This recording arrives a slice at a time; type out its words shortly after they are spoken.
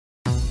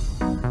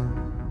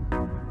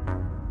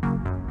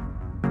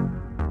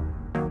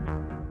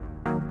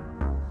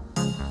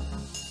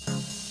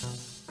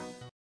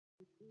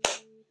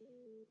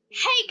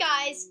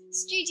Guys,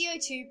 Studio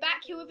 2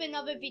 back here with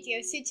another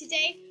video. So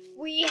today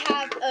we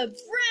have a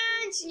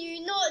brand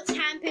new, not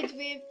tampered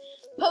with,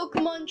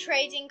 Pokemon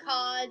trading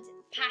card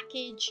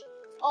package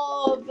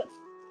of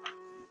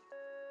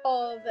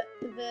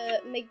the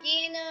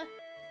Magearna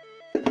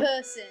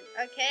person,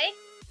 okay?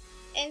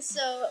 And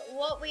so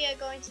what we are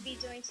going to be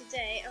doing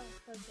today,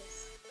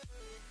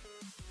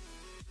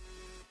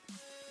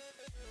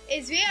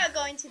 is we are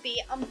going to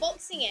be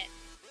unboxing it.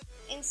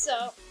 And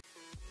so,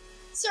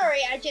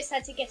 sorry, I just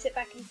had to get it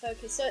back in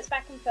focus. So it's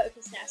back in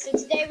focus now. So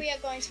today we are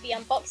going to be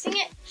unboxing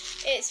it.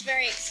 It's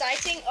very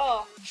exciting.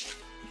 Oh,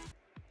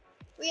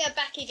 we are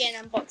back again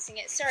unboxing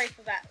it. Sorry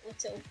for that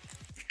little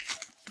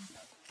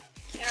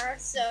error.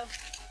 So,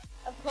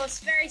 of course,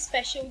 very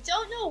special.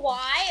 Don't know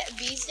why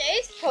these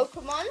days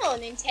Pokemon or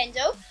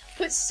Nintendo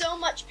puts so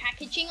much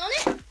packaging on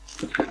it.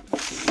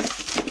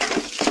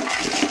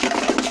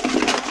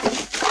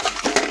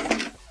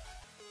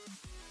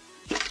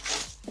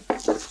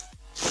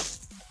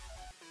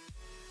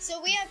 So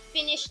we have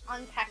finished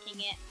unpacking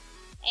it,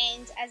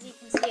 and as you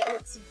can see, it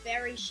looks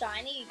very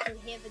shiny. You can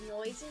hear the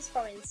noises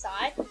from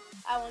inside.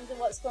 I wonder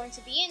what's going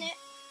to be in it.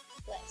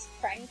 Let's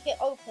crank it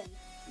open.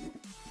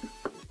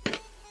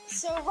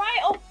 So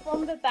right off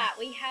from the bat,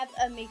 we have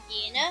a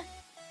Magearna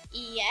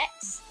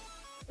EX,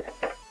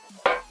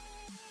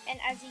 and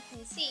as you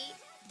can see,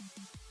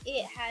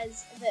 it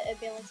has the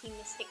ability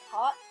Mystic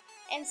Heart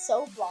and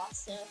Soul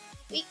Blaster.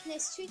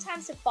 Weakness 2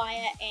 times to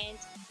fire and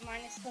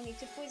minus 20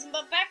 to poison,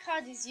 but that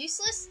card is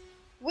useless.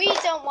 We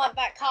don't want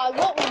that card.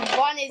 What we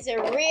want is a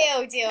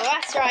real deal.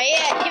 That's right,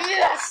 yeah, give me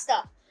that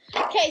stuff.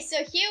 Okay, so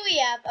here we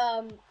have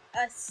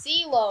a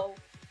CeeLo.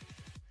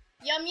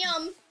 Yum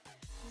yum.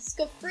 It's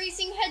got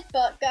freezing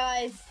headbutt,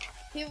 guys.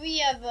 Here we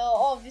have,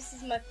 this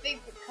is my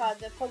favorite card,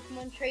 the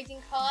Pokemon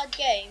trading card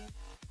game.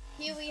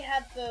 Here we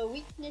have the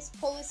weakness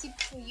policy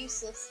for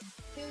useless.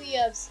 Here we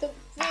have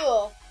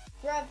Stumpfur,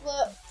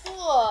 Graveler,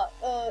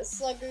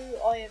 Slugoo.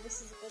 Oh yeah,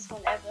 this is the best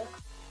one ever.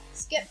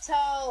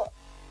 Skeptile.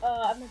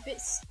 I'm a bit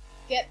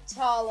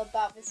skeptical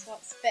about this one.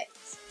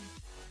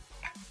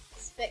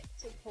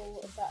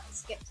 Spectacle about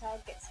Skeptile.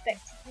 Get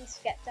spectacle.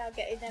 Skeptile.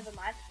 Get it. Never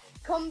mind.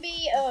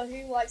 Combi.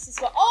 Who likes this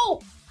one?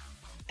 Oh,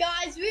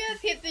 guys, we have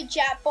hit the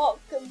jackpot.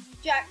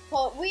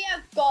 We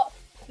have got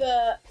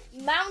the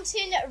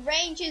Mountain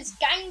Rangers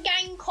Gang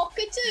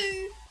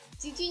Cockatoo.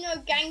 Did you know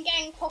Gang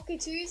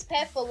Cockatoos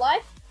pair for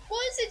life?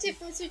 What is the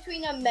difference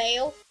between a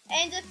male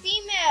and a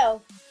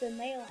female? The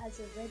male has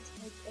a red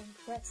head and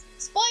crest.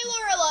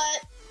 Spoiler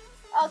alert!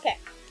 Okay,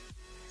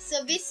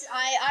 so this,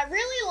 I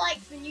really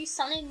like the new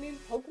Sun and Moon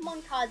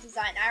Pokemon card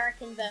design. I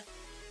reckon the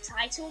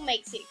title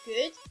makes it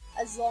good,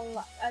 as long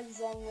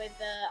with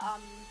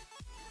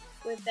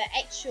the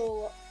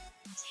actual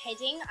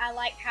heading. I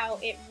like how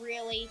it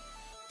really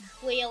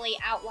clearly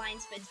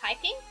outlines the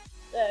typing,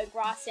 the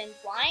grass and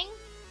flying.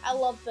 I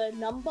love the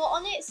number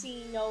on it, so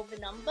you know the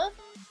number.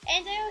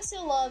 And I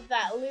also love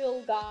that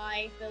little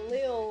guy, the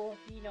little,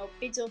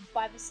 bit of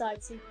by the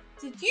side saying,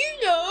 "Did you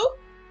know?"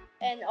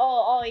 And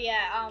oh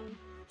yeah,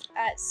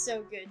 that's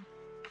so good.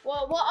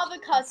 Well, what other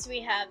cards do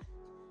we have?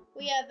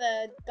 We have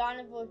a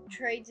Gardevoir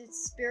Traded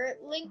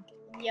Spirit Link.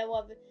 Yeah,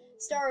 well,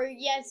 Starry,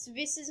 yes,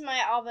 this is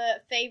my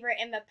other favorite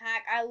in the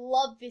pack. I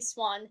love this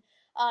one.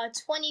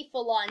 20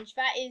 for lunch.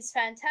 That is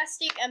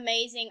fantastic,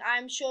 amazing.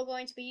 I'm sure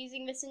going to be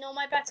using this in all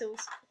my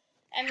battles.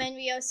 And then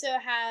we also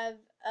have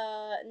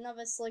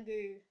another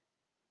Slugoo.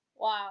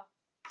 Wow.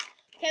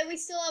 Okay, we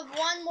still have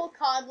one more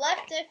card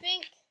left, I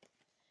think.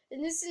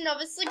 And this is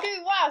another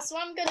Slugoo. Wow, so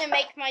I'm going to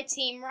make my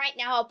team right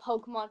now a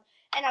Pokemon.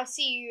 And I'll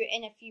see you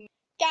in a few minutes.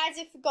 Guys,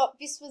 I forgot,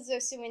 this was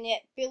also in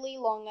it. Billy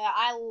Longer.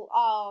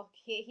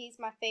 He's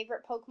my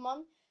favorite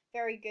Pokemon.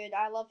 Very good.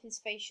 I love his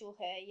facial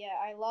hair. Yeah,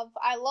 I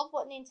love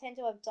what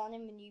Nintendo have done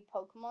in the new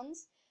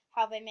Pokemons.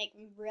 How they make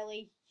them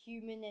really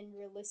human and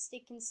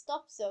realistic and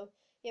stuff. So,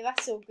 yeah,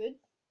 that's all good.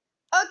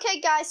 Okay,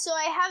 guys, so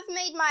I have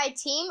made my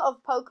team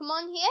of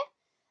Pokemon here.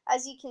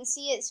 As you can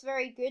see, it's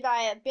very good.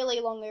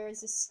 Billy Longer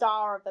is a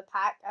star of the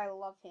pack. I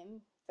love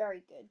him.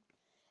 Very good.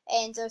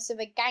 And also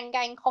the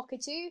Gang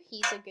Cockatoo.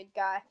 He's a good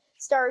guy.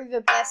 Star of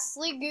the best.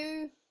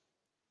 Slugoo.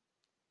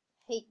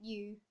 Hate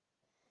you.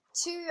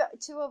 Two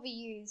other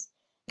U's.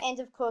 And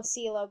of course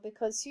CeeLo,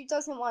 because who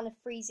doesn't want a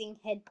freezing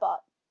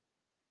headbutt?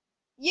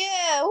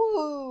 Yeah,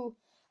 woo!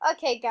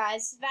 Okay,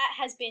 guys, that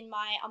has been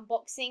my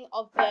unboxing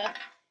of the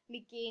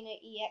Magearna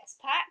EX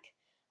pack.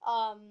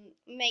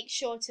 Make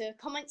sure to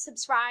comment,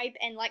 subscribe,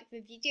 and like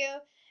the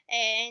video.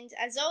 And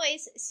as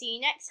always, see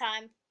you next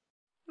time.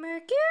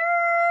 Magearna!